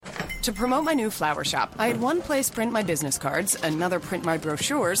To promote my new flower shop, I had one place print my business cards, another print my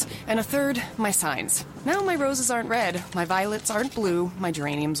brochures, and a third, my signs. Now my roses aren't red, my violets aren't blue, my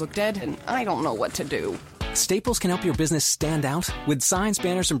geraniums look dead, and I don't know what to do. Staples can help your business stand out with signs,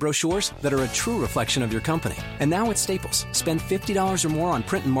 banners, and brochures that are a true reflection of your company. And now at Staples, spend $50 or more on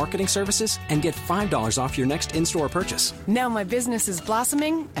print and marketing services and get $5 off your next in-store purchase. Now my business is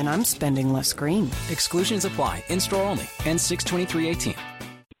blossoming, and I'm spending less green. Exclusions apply. In-store only. Ends 6/23/18.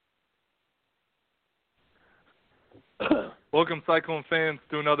 Welcome, Cyclone fans,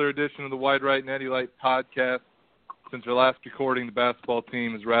 to another edition of the Wide Right and Eddie Light podcast. Since our last recording, the basketball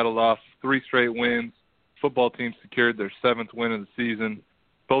team has rattled off 3 straight wins. Football team secured their 7th win of the season.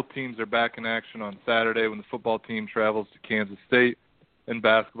 Both teams are back in action on Saturday when the football team travels to Kansas State and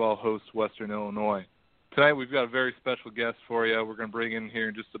basketball hosts Western Illinois. Tonight we've got a very special guest for you. We're going to bring in here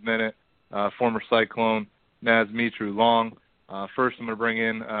in just a minute former Cyclone Naz Mitrou-Long. First I'm going to bring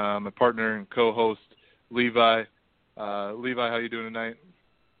in my partner and co-host Levi. Levi, how you doing tonight?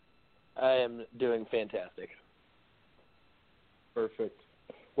 I am doing fantastic. Perfect.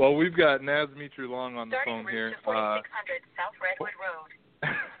 Well, we've got Naz Mitrou-Long on the phone here. 4600 South Redwood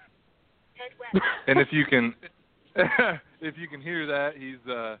Road. Head west. And if you can hear that,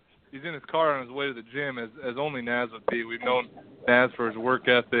 he's in his car on his way to the gym, as only Naz would be. We've known Naz for his work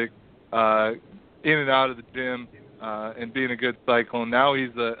ethic, in and out of the gym, and being a good Cyclone. Now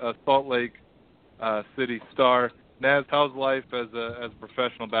he's a Salt Lake City star. Naz, how's life as a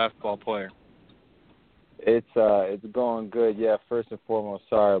professional basketball player? It's going good. Yeah, first and foremost,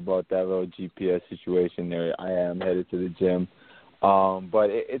 sorry about that little GPS situation there. I am headed to the gym.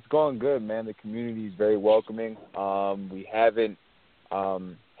 But it's going good, man. The community is very welcoming. We haven't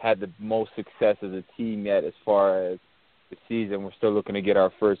had the most success as a team yet as far as the season. We're still looking to get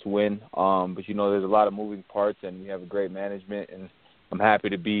our first win. But, there's a lot of moving parts, and we have a great management. And I'm happy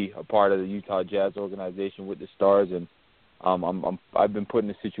to be a part of the Utah Jazz organization with the Stars. And I've been put in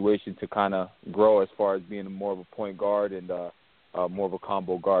a situation to kind of grow as far as being more of a point guard and more of a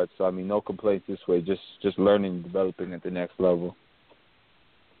combo guard. So, no complaints this way, just learning and developing at the next level.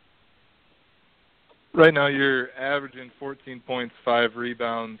 Right now you're averaging 14 points, 5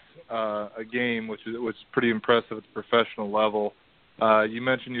 rebounds a game, which is pretty impressive at the professional level. You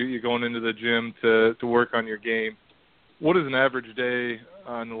mentioned you're going into the gym to work on your game. What does an average day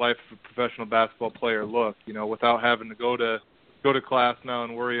in the life of a professional basketball player look, without having to go to class now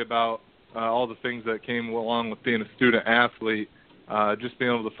and worry about all the things that came along with being a student athlete, just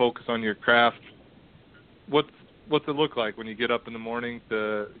being able to focus on your craft? What's it look like when you get up in the morning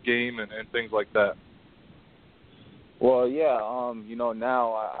to game and things like that? Well, yeah,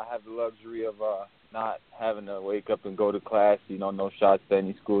 now I have the luxury of not having to wake up and go to class, no shots to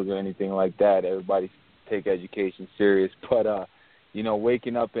any schools or anything like that. Everybody take education serious, but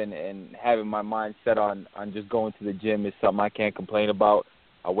waking up and having my mind set on just going to the gym is something I can't complain about.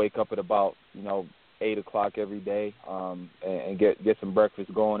 I wake up at about 8 o'clock every day and get some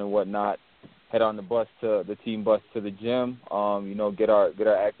breakfast going and whatnot. Head on the team bus to the gym. Get our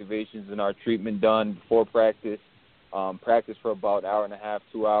activations and our treatment done before practice. Practice for about an hour and a half,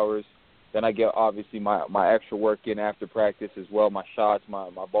 2 hours. Then I get obviously my extra work in after practice as well, my shots, my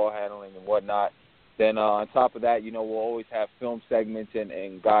ball handling and whatnot. Then on top of that, we'll always have film segments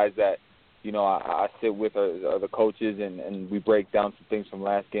and guys that, I sit with are the coaches and we break down some things from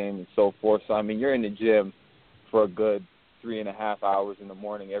last game and so forth. So, you're in the gym for a good 3.5 hours in the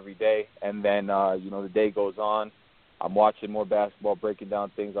morning every day. And then, the day goes on. I'm watching more basketball, breaking down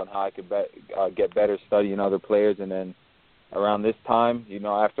things on how I could get better, studying other players. And then around this time,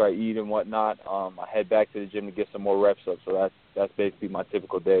 after I eat and whatnot, I head back to the gym to get some more reps up. So that's basically my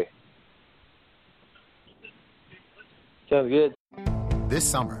typical day. Sounds good. This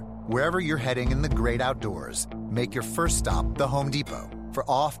summer, wherever you're heading in the great outdoors, make your first stop the Home Depot for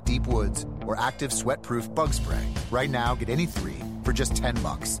off deep woods or active sweat-proof bug spray. Right now, get any 3 for just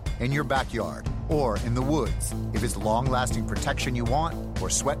 $10 in your backyard or in the woods. If it's long-lasting protection you want or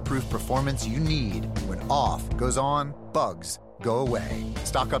sweat-proof performance you need, when off goes on, bugs go away.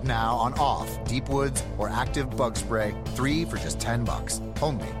 Stock up now on off deep woods or active bug spray, 3 for just $10.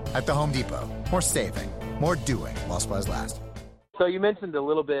 Only at the Home Depot. More saving, more doing while supplies last. So you mentioned a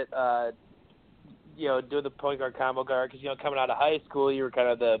little bit, doing the point guard, combo guard, because, coming out of high school, you were kind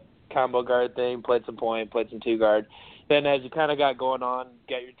of the combo guard thing, played some point, played some 2 guard. Then as you kind of got going on,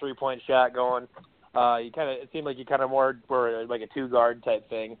 got your 3-point shot going, it seemed like you kind of more were like a 2 guard type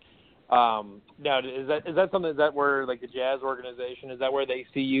thing. Now, is that something that where like the Jazz organization, is that where they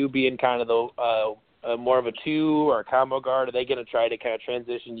see you being kind of the more of a 2 or a combo guard? Are they going to try to kind of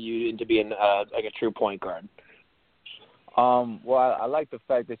transition you into being like a true point guard? Well, I like the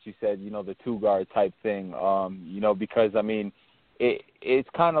fact that you said, the two-guard type thing, because, it's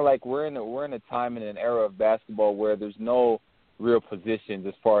kind of like we're in a time and an era of basketball where there's no real positions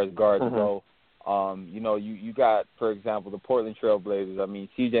as far as guards go. You got, for example, the Portland Trail Blazers.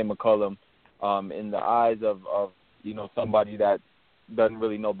 C.J. McCollum, in the eyes of somebody that doesn't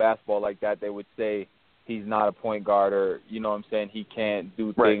really know basketball like that, they would say he's not a point guard or, he can't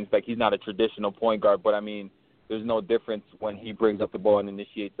do things. Like he's not a traditional point guard. But, there's no difference when he brings up the ball and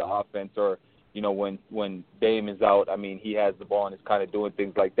initiates the offense or, when Dame is out, he has the ball and is kind of doing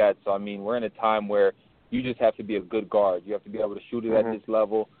things like that. So, we're in a time where you just have to be a good guard. You have to be able to shoot it at this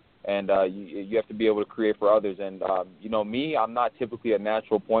level, and you have to be able to create for others. And, me, I'm not typically a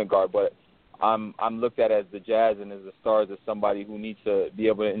natural point guard, but I'm looked at as the Jazz and as the Stars as somebody who needs to be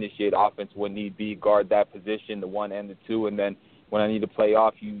able to initiate offense when need be, guard that position, the 1 and the 2, and then when I need to play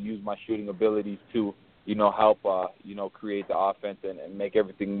off, you use my shooting abilities to help, create the offense and make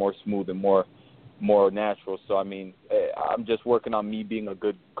everything more smooth and more natural. So, I'm just working on me being a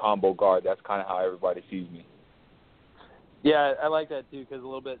good combo guard. That's kind of how everybody sees me. Yeah, I like that too, because a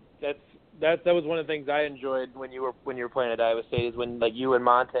little bit that was one of the things I enjoyed when you were playing at Iowa State is when like you and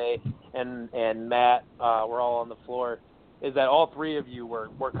Monte and Matt were all on the floor. Is that all three of you were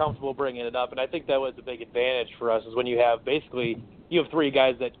comfortable bringing it up, and I think that was a big advantage for us. Is when you have three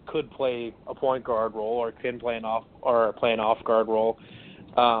guys that could play a point guard role or can play an off guard role.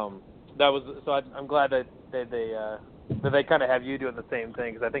 I'm glad that they kind of have you doing the same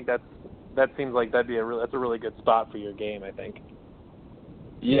thing, because I think that seems like that's a really good spot for your game, I think.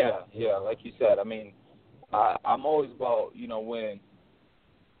 Yeah, like you said, I'm always about winning,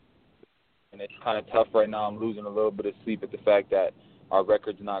 and it's kind of tough right now. I'm losing a little bit of sleep at the fact that our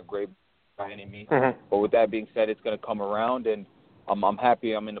record's not great by any means. But with that being said, it's going to come around, and I'm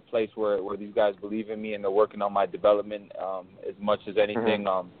happy I'm in a place where these guys believe in me and they're working on my development as much as anything.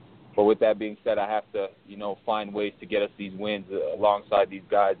 But with that being said, I have to, find ways to get us these wins alongside these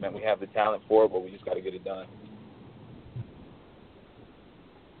guys. Man, we have the talent for it, but we just got to get it done.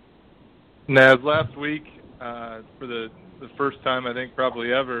 Naz, last week, for the first time I think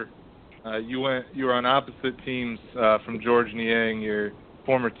probably ever, you were on opposite teams from Georges Niang, your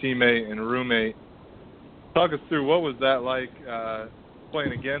former teammate and roommate. Talk us through, what was that like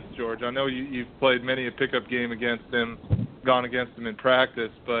playing against George? I know you've played many a pickup game against him, gone against him in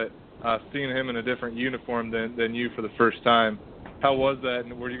practice, but seeing him in a different uniform than you for the first time, how was that?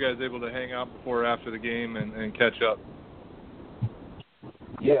 And were you guys able to hang out before or after the game and catch up?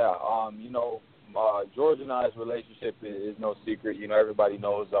 Yeah, George and I's relationship is no secret. Everybody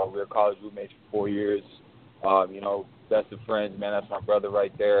knows we were college roommates for 4 years. Best of friends, man. That's my brother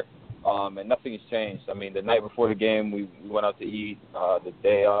right there. And nothing has changed. The night before the game, we went out to eat. The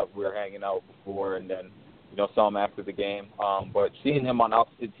day of, we were hanging out before, and then, saw him after the game. But seeing him on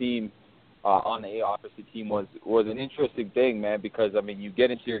opposite team, on the opposite team was an interesting thing, man, because, you get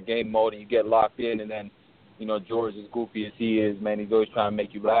into your game mode and you get locked in, and then, George, as goofy as he is, man, he's always trying to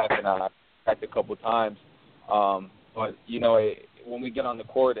make you laugh, and I cracked a couple times. But, when we get on the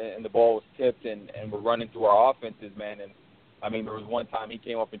court and the ball was tipped and we're running through our offenses, man, and there was one time he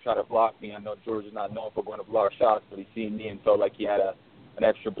came up and tried to block me. I know George is not known for going to block shots, but he seen me and felt like he had an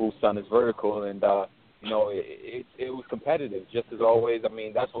extra boost on his vertical. And, it was competitive, just as always.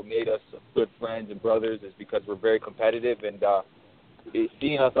 That's what made us good friends and brothers, is because we're very competitive. And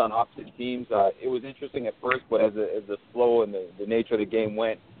seeing us on opposite teams, it was interesting at first, but as the flow and the nature of the game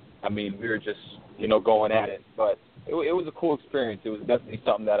went, we were just, going at it. But it was a cool experience. It was definitely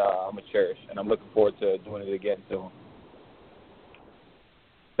something that I'm going to cherish, and I'm looking forward to doing it again soon.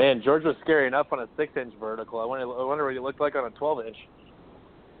 Man, George was scary enough on a 6-inch vertical. I wonder what he looked like on a 12-inch.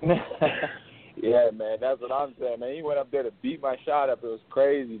 Yeah, man, that's what I'm saying, man. He went up there to beat my shot up. It was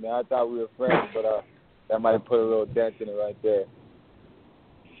crazy, man. I thought we were friends, but that might have put a little dent in it right there.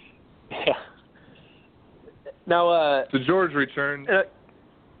 Yeah. Now, so George returned.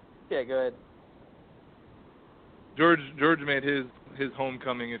 Yeah, go ahead. George made his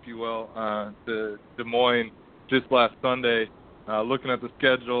homecoming, if you will, to Des Moines just last Sunday. Looking at the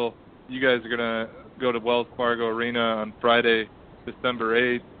schedule, you guys are going to go to Wells Fargo Arena on Friday, December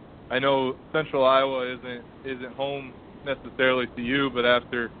 8th. I know Central Iowa isn't home necessarily to you, but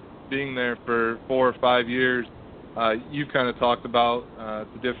after being there for 4 or 5 years, you've kind of talked about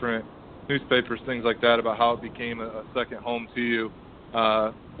the different newspapers, things like that, about how it became a second home to you.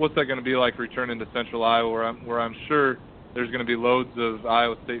 What's that going to be like returning to Central Iowa, where I'm sure there's going to be loads of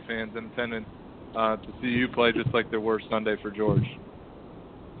Iowa State fans in attendance to see you play, just like there were Sunday for George?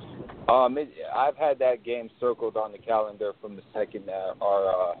 I've had that game circled on the calendar from the second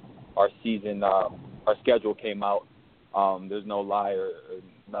our season, our schedule came out. There's no lie or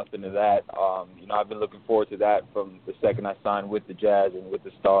nothing to that. I've been looking forward to that from the second I signed with the Jazz and with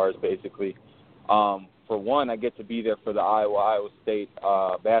the Stars, basically. For one, I get to be there for the Iowa State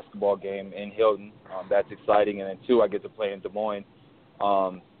basketball game in Hilton. That's exciting. And then two, I get to play in Des Moines.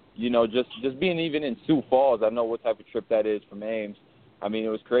 Just being even in Sioux Falls, I know what type of trip that is from Ames. I mean, it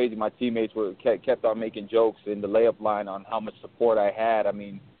was crazy. My teammates kept on making jokes in the layup line on how much support I had. I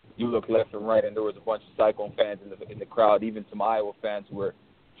mean, you look left and right, and there was a bunch of Cyclone fans in the crowd, even some Iowa fans who were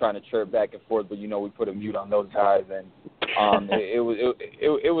trying to chirp back and forth. But we put a mute on those guys, and it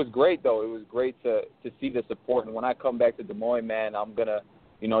was great though. It was great to see the support. And when I come back to Des Moines, man, I'm gonna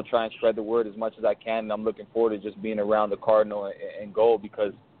try and spread the word as much as I can. And I'm looking forward to just being around the Cardinal and gold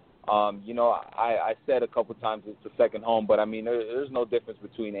because. I said a couple times it's the second home, but I mean there's no difference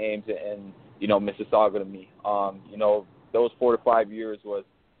between Ames and Mississauga to me. Those 4 to 5 years was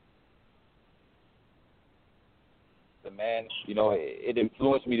the man. It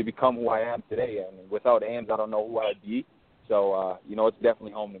influenced me to become who I am today. I mean, without Ames, I don't know who I'd be. So it's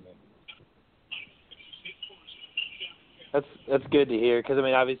definitely home to me. That's good to hear because I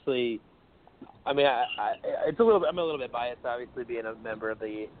mean obviously. I mean, I'm a little bit biased, obviously, being a member of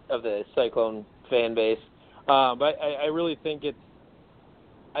the Cyclone fan base, but I really think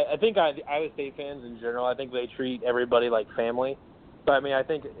I think Iowa State fans in general, I think they treat everybody like family. But I mean, I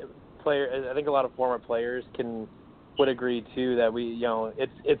think a lot of former players would agree too that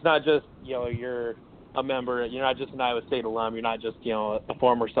it's not just you're a member, you're not just an Iowa State alum, you're not just a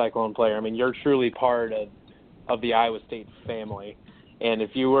former Cyclone player. I mean, you're truly part of the Iowa State family. And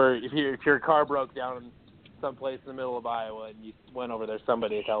if your car broke down someplace in the middle of Iowa and you went over there,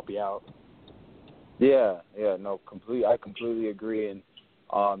 somebody would help you out. Yeah, no, I completely agree. And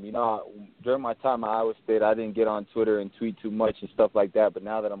during my time at Iowa State, I didn't get on Twitter and tweet too much and stuff like that. But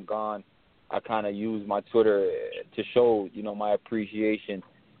now that I'm gone, I kind of use my Twitter to show my appreciation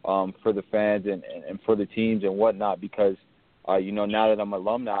for the fans and for the teams and whatnot. Because now that I'm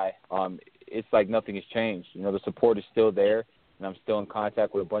alumni, it's like nothing has changed. The support is still there. And I'm still in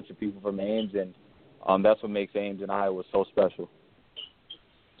contact with a bunch of people from Ames, and that's what makes Ames and Iowa so special.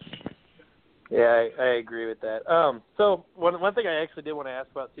 Yeah, I agree with that. So one thing I actually did want to ask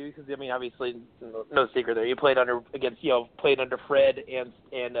about too, because I mean, obviously, no secret there. You played under Fred and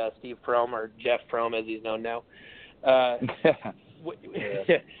Steve Prohm, or Jeff Prohm as he's known now.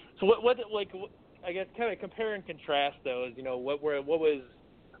 So what I guess kind of compare and contrast those.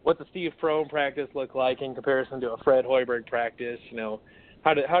 What the Steve Prohm practice look like in comparison to a Fred Hoiberg practice?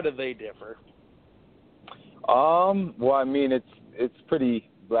 How do they differ? Well, I mean, it's pretty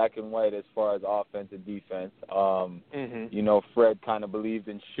black and white as far as offense and defense. Fred kind of believed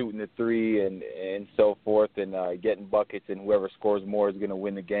in shooting the three and so forth, and getting buckets, and whoever scores more is going to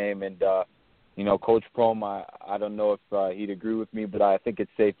win the game. And Coach Prohm, I don't know if he'd agree with me, but I think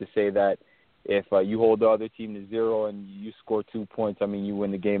it's safe to say that. If you hold the other team to 0 and you score 2 points, I mean, you win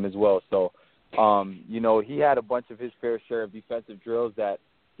the game as well. So, he had a bunch of his fair share of defensive drills that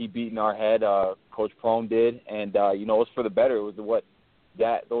he beat in our head. Coach Prohm did, and it was for the better. It was what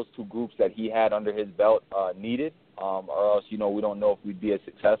those two groups that he had under his belt needed, or else we don't know if we'd be as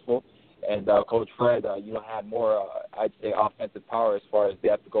successful. And Coach Fred, had more, I'd say, offensive power as far as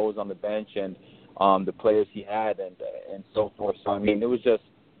depth goes on the bench and the players he had and so forth. So I mean, it was just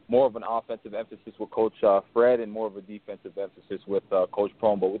more of an offensive emphasis with Coach Fred and more of a defensive emphasis with Coach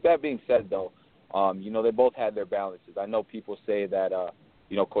Prohm. But with that being said, though, they both had their balances. I know people say that,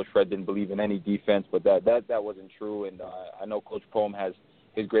 Coach Fred didn't believe in any defense, but that wasn't true. And I know Coach Prohm has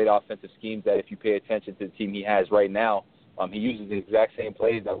his great offensive schemes that if you pay attention to the team he has right now, he uses the exact same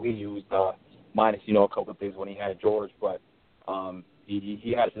plays that we used, minus, a couple of things when he had George. But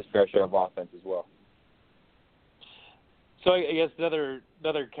he has his fair share of offense as well. So I guess another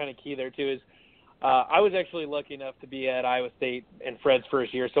kind of key there too is I was actually lucky enough to be at Iowa State in Fred's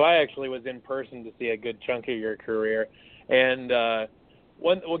first year, so I actually was in person to see a good chunk of your career. And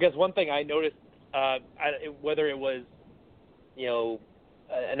one thing I noticed, whether it was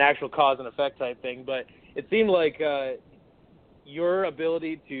an actual cause and effect type thing, but it seemed like your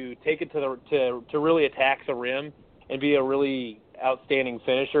ability to take it to really attack the rim and be a really outstanding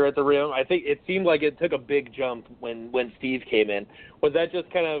finisher at the rim. I think it seemed like it took a big jump when Steve came in. Was that just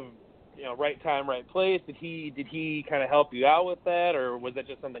kind of right time, right place? Did he kind of help you out with that, or was that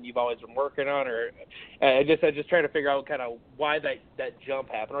just something you've always been working on? Or I just trying to figure out kind of why that jump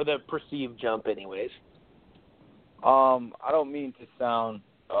happened, or the perceived jump, anyways. I don't mean to sound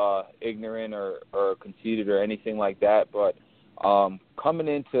ignorant or conceited or anything like that, but coming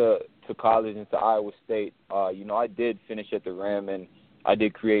into college, into Iowa State, I did finish at the rim, and I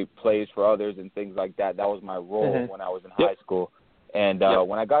did create plays for others and things like that. That was my role when I was in high school. And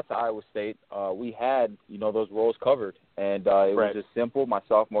when I got to Iowa State, we had, those roles covered. And it was just simple. My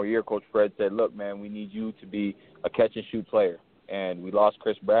sophomore year, Coach Fred said, look, man, we need you to be a catch-and-shoot player. And we lost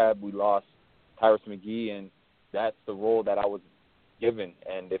Chris Brab. We lost Tyrus McGee. And that's the role that I was given.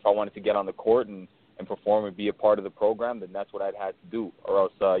 And if I wanted to get on the court and perform and be a part of the program, then that's what I'd had to do. Or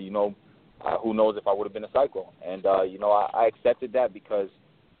else, who knows if I would have been a Cyclone. And, I accepted that because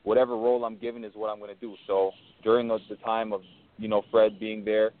whatever role I'm given is what I'm going to do. So during the time of, Fred being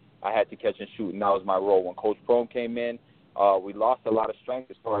there, I had to catch and shoot, and that was my role. When Coach Prohm came in, we lost a lot of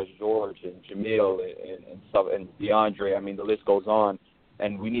strength as far as George and Jamil and stuff, and DeAndre. I mean, the list goes on.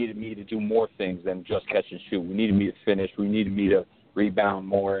 And we needed me to do more things than just catch and shoot. We needed me to finish. We needed me to rebound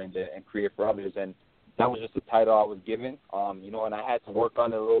more and create for others. And that was just the title I was given, and I had to work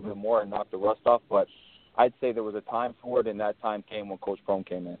on it a little bit more and knock the rust off. But I'd say there was a time for it, and that time came when Coach Prohm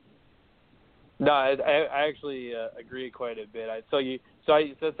came in. No, I actually agree quite a bit. So it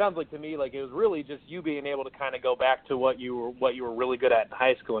sounds like to me like it was really just you being able to kind of go back to what you were really good at in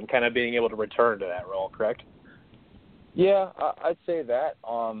high school and kind of being able to return to that role, correct? Yeah, I'd say that.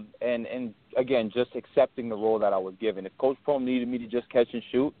 And again, just accepting the role that I was given. If Coach Prohm needed me to just catch and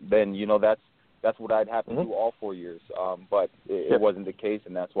shoot, then that's what I'd have to do all 4 years. But it wasn't the case,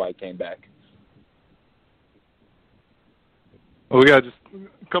 and that's why I came back. Well, we got just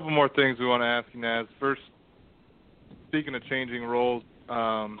a couple more things we want to ask you, Naz. First, speaking of changing roles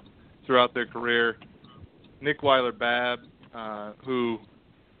throughout their career, Nick Weiler-Babb, who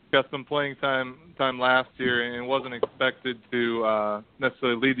got some playing time last year and wasn't expected to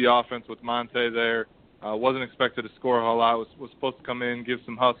necessarily lead the offense with Monte there, wasn't expected to score a whole lot, was supposed to come in, give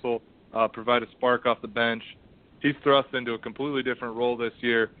some hustle, provide a spark off the bench. He's thrust into a completely different role this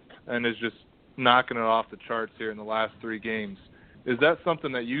year and is just knocking it off the charts here in the last 3 games. Is that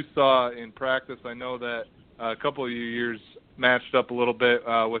something that you saw in practice? I know that a couple of years matched up a little bit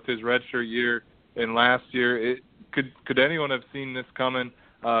with his redshirt year and last year. Could anyone have seen this coming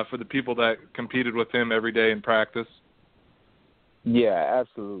for the people that competed with him every day in practice? Yeah,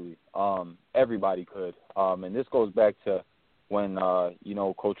 absolutely. Everybody could. And this goes back to when,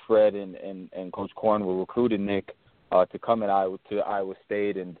 Coach Fred and Coach Korn were recruiting Nick to come to Iowa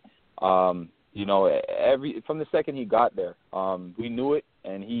State. And, from the second he got there, we knew it,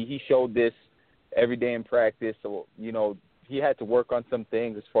 and he showed this every day in practice. So, he had to work on some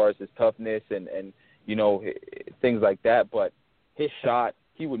things as far as his toughness and things like that. But his shot,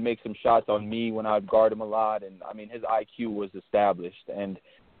 he would make some shots on me when I would guard him a lot. And, his IQ was established. And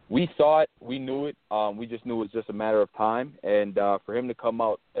we saw it. We knew it. We just knew it was just a matter of time. And for him to come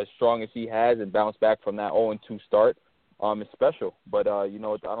out as strong as he has and bounce back from that 0-2 start, is special. But, I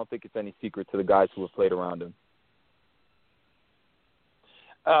don't think it's any secret to the guys who have played around him.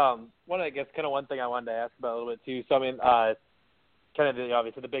 One thing I wanted to ask about a little bit too. So,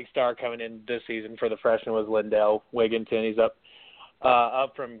 obviously the big star coming in this season for the freshman was Lindell Wigginton. He's up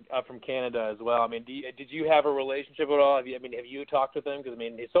from Canada as well. Did you have a relationship at all? Have you talked with him? Because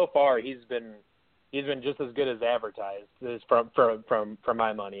so far he's been just as good as advertised. From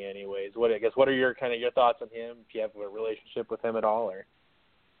my money, anyways. What are your thoughts on him? If you have a relationship with him at all, or?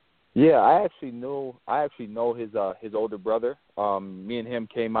 Yeah, I actually know his older brother. Me and him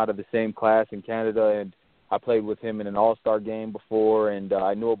came out of the same class in Canada, and I played with him in an all-star game before. And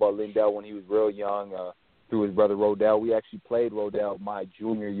I knew about Lindell when he was real young through his brother Rodell. We actually played Rodell my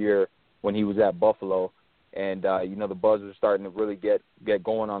junior year when he was at Buffalo. And, the buzz was starting to really get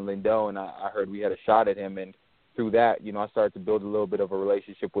going on Lindell, and I heard we had a shot at him. And through that, I started to build a little bit of a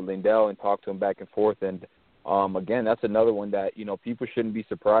relationship with Lindell and talk to him back and forth. And, again, that's another one that, people shouldn't be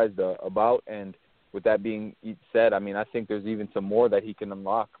surprised about. And with that being said, I think there's even some more that he can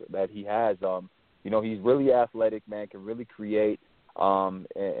unlock that he has. He's really athletic, man, can really create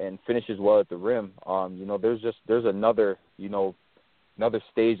and finishes well at the rim. There's another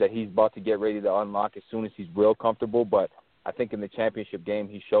stage that he's about to get ready to unlock as soon as he's real comfortable. But I think in the championship game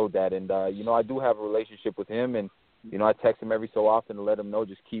he showed that. And, I do have a relationship with him. And, I text him every so often to let him know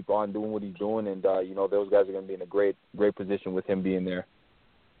just keep on doing what he's doing. And, those guys are going to be in a great position with him being there.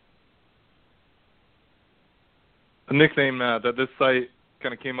 A nickname that this site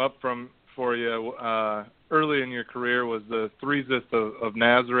kind of came up for you early in your career was the Threesist of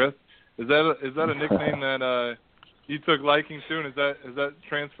Nazareth. Is that a nickname that you took liking to, and is that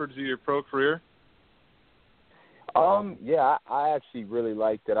transferred to your pro career? Yeah, I actually really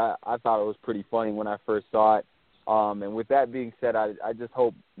liked it. I thought it was pretty funny when I first saw it. And with that being said, I just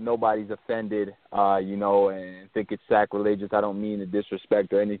hope nobody's offended, and think it's sacrilegious. I don't mean to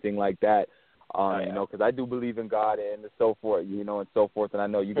disrespect or anything like that. You know, because I do believe in God and so forth, you know, and so forth. And I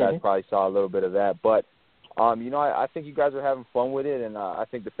know you guys probably saw a little bit of that. But, you know, I think you guys are having fun with it, and I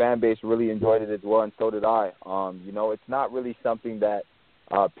think the fan base really enjoyed it as well, and so did I. You know, it's not really something that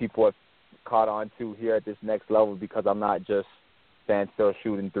people have caught on to here at this next level because I'm not just standstill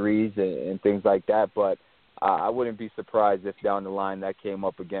shooting threes and things like that. But I wouldn't be surprised if down the line that came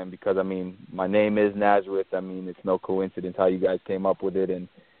up again because, I mean, my name is Nazareth. I mean, it's no coincidence how you guys came up with it and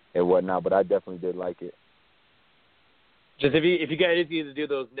whatnot, but I definitely did like it. Just if you guys need to do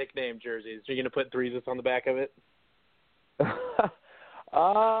those nickname jerseys, are you going to put Threesus on the back of it?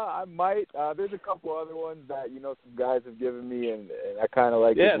 I might. There's a couple other ones that, you know, some guys have given me, and I kind of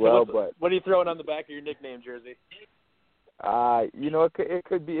like as well. So but what are you throwing on the back of your nickname jersey? You know, it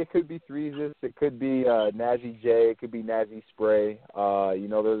could be Threesus, it could be Nazi J, it could be Nazi Spray. You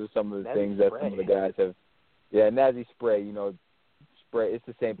know, those are some of the Nazi things Spray. that some of the guys have. Yeah, Nazi Spray. You know, spray. It's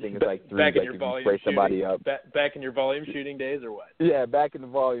the same thing as like threes. Back in like your if volume you spray somebody shooting, up. Back in your volume shooting days, or what? Yeah, back in the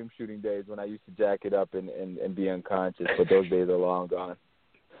volume shooting days when I used to jack it up and be unconscious, but those days are long gone.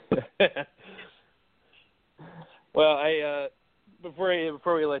 Well,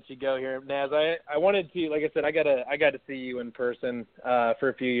 before we let you go here, Naz, I wanted to, like I said, I got to see you in person for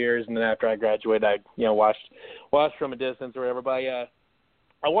a few years, and then after I graduated, I watched from a distance or whatever. But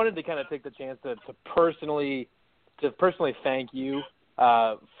I wanted to kind of take the chance to personally thank you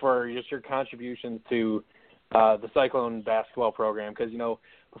for just your contributions to the Cyclone basketball program, because, you know,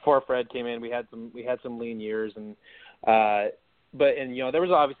 before Fred came in, we had some lean years, and you know, there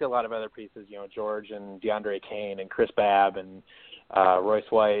was obviously a lot of other pieces, you know, George and DeAndre Kane and Chris Babb and Royce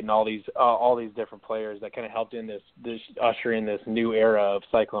White and all these different players that kind of helped in this usher in this new era of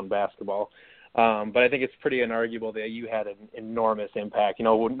Cyclone basketball. But I think it's pretty unarguable that you had an enormous impact. You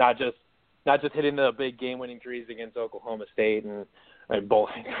know, not just hitting the big game-winning threes against Oklahoma State and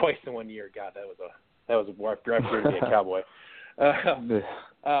bowling twice in 1 year. God, that was a rough year to be a Cowboy.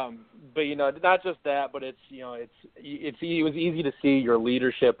 But you know, not just that, but it's, you know, it was easy to see your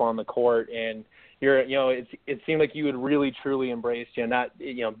leadership on the court, and it seemed like you had really truly embraced, you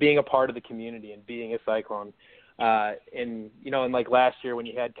know, being a part of the community and being a Cyclone. And you know, and like last year when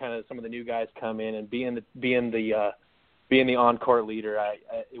you had kind of some of the new guys come in and being the on-court leader,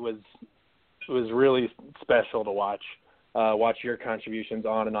 it was really special to watch your contributions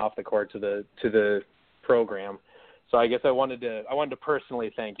on and off the court to the program. So I guess I wanted to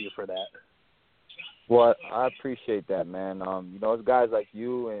personally thank you for that. Well, I appreciate that, man. You know, it's guys like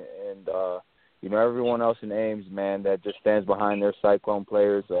you and you know, everyone else in Ames, man, that just stands behind their Cyclone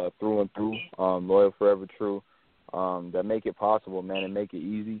players through and through, loyal, forever true, that make it possible, man, and make it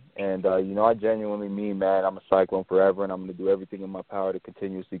easy. And, you know, I genuinely mean, man, I'm a Cyclone forever, and I'm going to do everything in my power to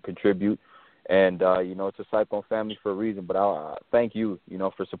continuously contribute. And, you know, it's a Cyclone family for a reason. But I thank you, you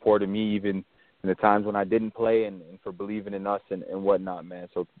know, for supporting me even in the times when I didn't play and for believing in us and whatnot, man.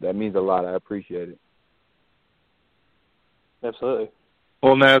 So that means a lot. I appreciate it. Absolutely.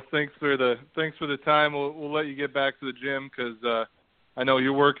 Well, Naz, thanks for the time. We'll let you get back to the gym because I know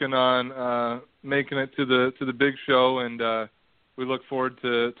you're working on making it to the big show, and we look forward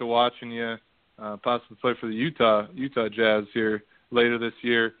to watching you possibly play for the Utah Jazz here later this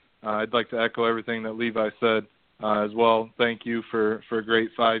year. I'd like to echo everything that Levi said as well. Thank you for a great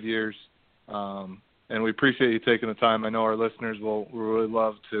 5 years. And we appreciate you taking the time. I know our listeners will really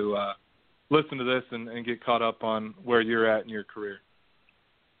love to listen to this and get caught up on where you're at in your career.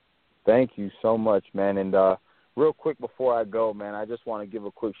 Thank you so much, man. And real quick before I go, man, I just want to give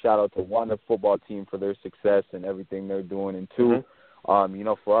a quick shout-out to one, the football team for their success and everything they're doing, and two, you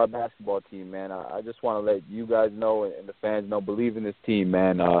know, for our basketball team, man, I just want to let you guys know and the fans know, believe in this team,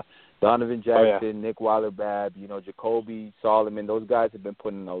 man. Donovan Jackson, Nick Weiler-Babb, you know, Jacoby, Solomon, those guys have been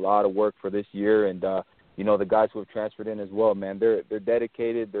putting in a lot of work for this year, and you know, the guys who have transferred in as well, man, they're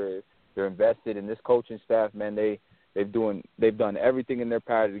dedicated, they're invested in this coaching staff, man. They've done everything in their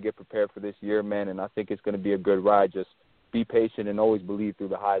power to get prepared for this year, man, and I think it's going to be a good ride. Just be patient and always believe through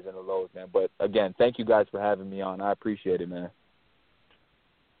the highs and the lows, man. But again, thank you guys for having me on. I appreciate it, man.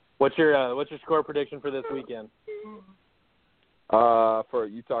 What's your score prediction for this weekend? For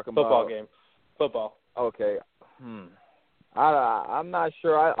you talking football about game? Football. Okay. I'm not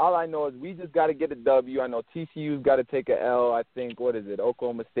sure. All I know is we just got to get a W. I know TCU's got to take a L. I think, what is it?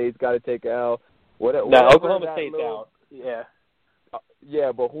 Oklahoma State's got to take a L. Oklahoma State's out. Yeah.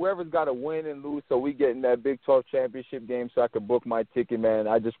 Yeah, but whoever's got to win and lose so we get in that Big 12 championship game so I can book my ticket, man,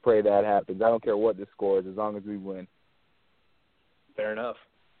 I just pray that happens. I don't care what the score is as long as we win. Fair enough.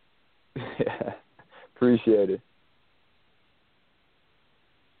 Yeah. Appreciate it.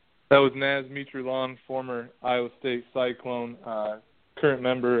 That was Naz Mitrulon, former Iowa State Cyclone, current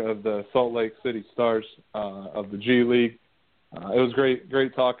member of the Salt Lake City Stars of the G League. It was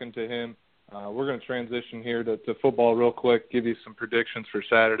great talking to him. We're going to transition here to football real quick, give you some predictions for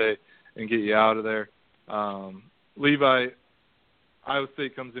Saturday, and get you out of there. Levi, Iowa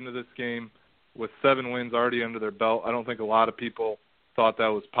State comes into this game with 7 wins already under their belt. I don't think a lot of people thought that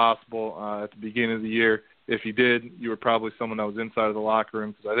was possible at the beginning of the year. If you did, you were probably someone that was inside of the locker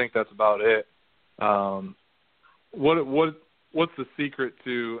room, because I think that's about it. What's the secret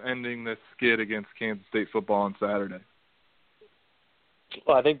to ending this skid against Kansas State football on Saturday?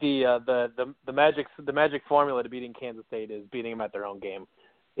 Well, I think the magic formula to beating Kansas State is beating them at their own game,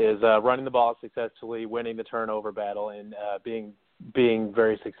 is running the ball successfully, winning the turnover battle, and being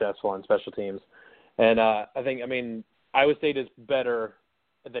very successful on special teams. And Iowa State is better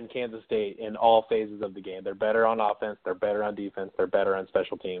than Kansas State in all phases of the game. They're better on offense, they're better on defense, they're better on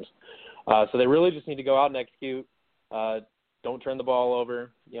special teams. So they really just need to go out and execute. Don't turn the ball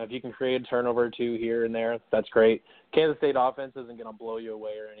over. If you can create a turnover or two here and there, that's great. Kansas State offense isn't going to blow you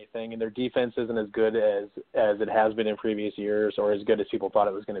away or anything, and their defense isn't as good as it has been in previous years, or as good as people thought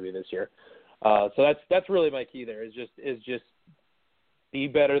it was going to be this year. So that's really my key there, is just be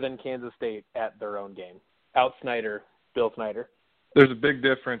better than Kansas State at their own game. Out Snyder, Bill Snyder. There's a big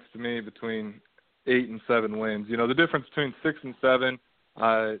difference to me between 8 and 7 wins. The difference between 6 and 7,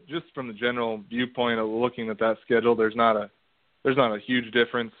 just from the general viewpoint of looking at that schedule, there's not a huge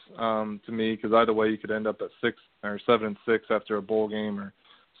difference to me, because either way you could end up at 6 or 7 and 6 after a bowl game, or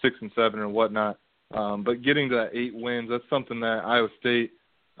 6 and 7 or whatnot. But getting to that 8 wins, that's something that Iowa State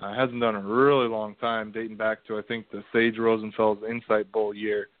hasn't done in a really long time, dating back to, I think, the Sage Rosenfeld's Insight Bowl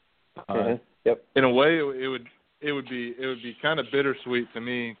year. Yep. In a way, it would be kind of bittersweet to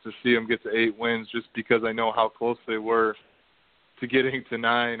me to see them get to 8 wins, just because I know how close they were to getting to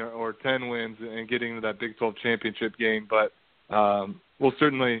 9 or 10 wins and getting to that Big 12 championship game. But we'll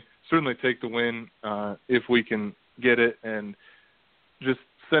certainly take the win if we can get it. And just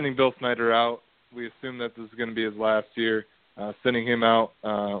sending Bill Snyder out, we assume that this is going to be his last year. Sending him out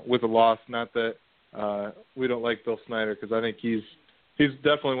with a loss, not that we don't like Bill Snyder, because I think he's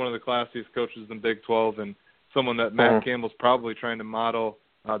definitely one of the classiest coaches in Big 12, and someone that Matt Campbell's probably trying to model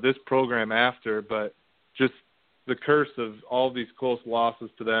this program after. But just the curse of all these close losses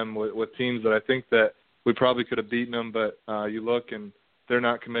to them with teams that I think that we probably could have beaten them, but you look and they're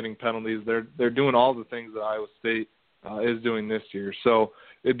not committing penalties. They're doing all the things that Iowa State is doing this year. So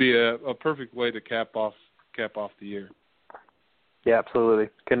it'd be a perfect way to cap off the year. Yeah, absolutely.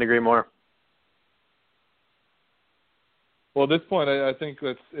 Couldn't agree more. Well, at this point, I think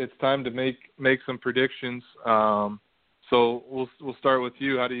it's time to make some predictions. So we'll start with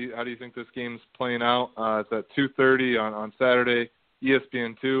you. How do you think this game's playing out? It's at 2:30 on Saturday,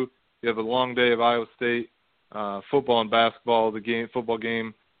 ESPN2. You have a long day of Iowa State football and basketball. The football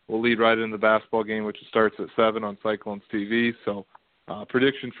game will lead right into the basketball game, which starts at 7 on Cyclones TV. So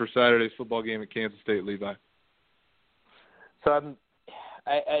prediction for Saturday's football game at Kansas State, Levi. So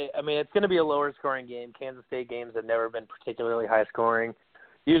I mean, it's going to be a lower scoring game. Kansas State games have never been particularly high scoring.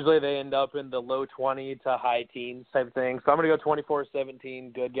 Usually they end up in the low 20 to high teens type thing. So I'm going to go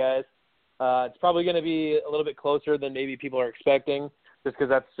 24-17, good guys. It's probably going to be a little bit closer than maybe people are expecting, just because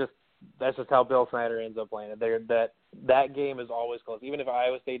that's just how Bill Snyder ends up playing it. That game is always close, even if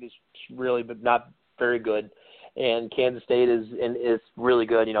Iowa State is really but not very good, and Kansas State is really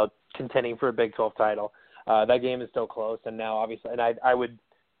good, contending for a Big 12 title. That game is still close, and now obviously, and I would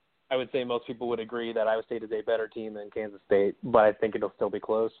say most people would agree that Iowa State is a better team than Kansas State, but I think it'll still be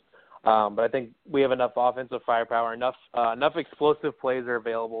close. But I think we have enough offensive firepower, enough explosive plays are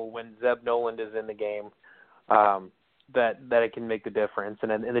available when Zeb Noland is in the game that it can make the difference,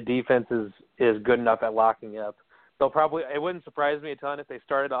 and the defense is good enough at locking up. It wouldn't surprise me a ton if they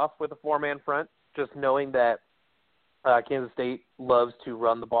started off with a 4-man front, just knowing that Kansas State loves to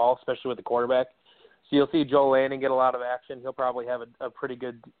run the ball, especially with the quarterback. So you'll see Joel Lanning get a lot of action. He'll probably have a pretty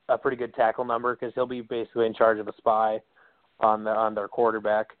good tackle number, because he'll be basically in charge of a spy on their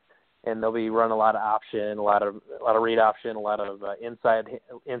quarterback, and they'll be running a lot of option, a lot of read option, a lot of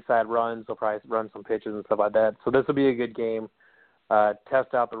inside runs. They'll probably run some pitches and stuff like that. So this will be a good game.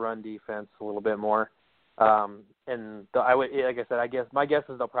 Test out the run defense a little bit more. I guess my guess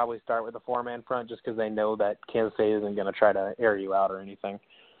is they'll probably start with a 4-man front, just because they know that Kansas State isn't going to try to air you out or anything.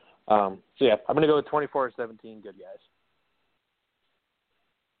 So yeah, I'm going to go with 24-17, good guys.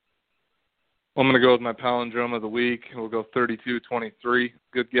 I'm going to go with my palindrome of the week. We'll go 32-23,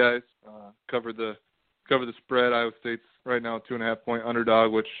 good guys. Cover the spread. Iowa State's right now a 2.5-point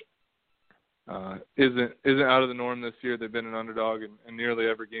underdog, which isn't out of the norm this year. They've been an underdog in nearly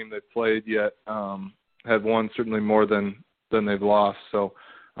every game they've played, yet have won certainly more than they've lost. So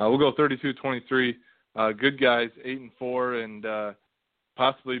we'll go 32-23. Good guys, 8-4, and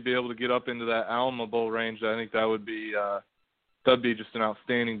possibly be able to get up into that Alma Bowl range. I think that would be that'd be just an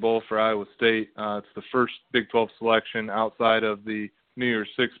outstanding bowl for Iowa State. It's the first Big 12 selection outside of the New Year's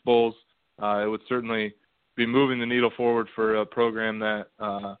Six bowls. It would certainly be moving the needle forward for a program that,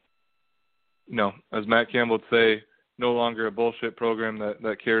 as Matt Campbell would say, no longer a bullshit program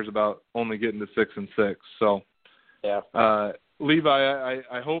that cares about only getting to 6-6. So, yeah. Levi,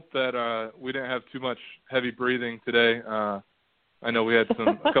 I hope that we didn't have too much heavy breathing today. I know we had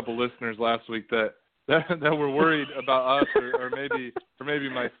a couple listeners last week that were worried about us or maybe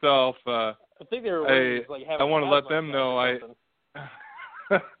myself. I think they were worried. I want to let them know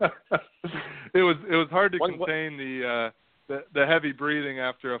it was hard to contain the heavy breathing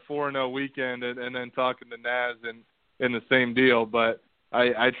after a 4-0 weekend and then talking to Naz in the same deal. But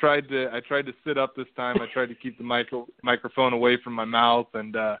I tried to sit up this time. I tried to keep the microphone away from my mouth,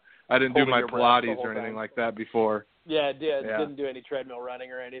 and I didn't do my Pilates or anything like that before. Yeah, didn't do any treadmill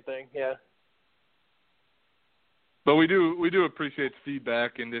running or anything. Yeah. But we do appreciate the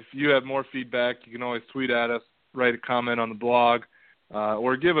feedback, and if you have more feedback, you can always tweet at us, write a comment on the blog,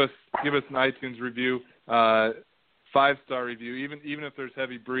 or give us an iTunes review, 5-star review. Even if there's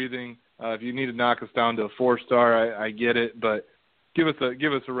heavy breathing, if you need to knock us down to a 4-star, I get it, but give us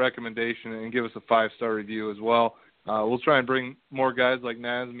a recommendation and give us a 5-star review as well. We'll try and bring more guys like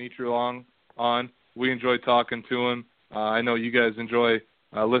Naz Mitri along on. We enjoy talking to him. I know you guys enjoy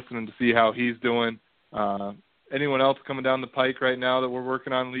listening to see how he's doing. Anyone else coming down the pike right now that we're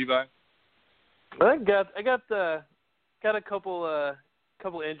working on, Levi? I got a couple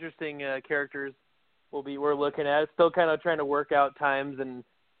interesting characters we're looking at. Still kind of trying to work out times and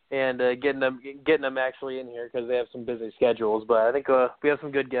getting them actually in here because they have some busy schedules. But I think we have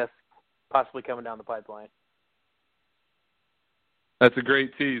some good guests possibly coming down the pipeline. That's a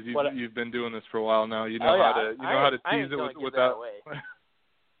great tease. You've been doing this for a while now. You know how to tease it without.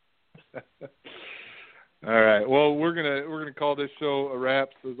 All right. Well, we're gonna call this show a wrap.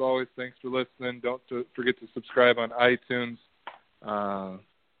 As always, thanks for listening. Don't forget to subscribe on iTunes.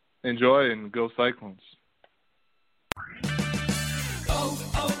 Enjoy and go Cyclones.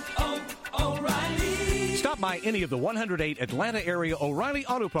 Stop by any of the 108 Atlanta area O'Reilly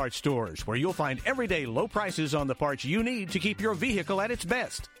Auto Parts stores where you'll find everyday low prices on the parts you need to keep your vehicle at its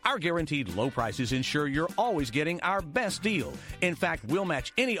best. Our guaranteed low prices ensure you're always getting our best deal. In fact, we'll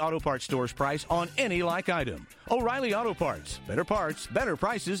match any auto parts store's price on any like item. O'Reilly Auto Parts. Better parts, better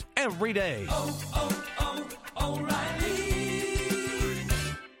prices every day. O'Reilly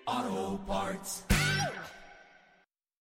Auto Parts.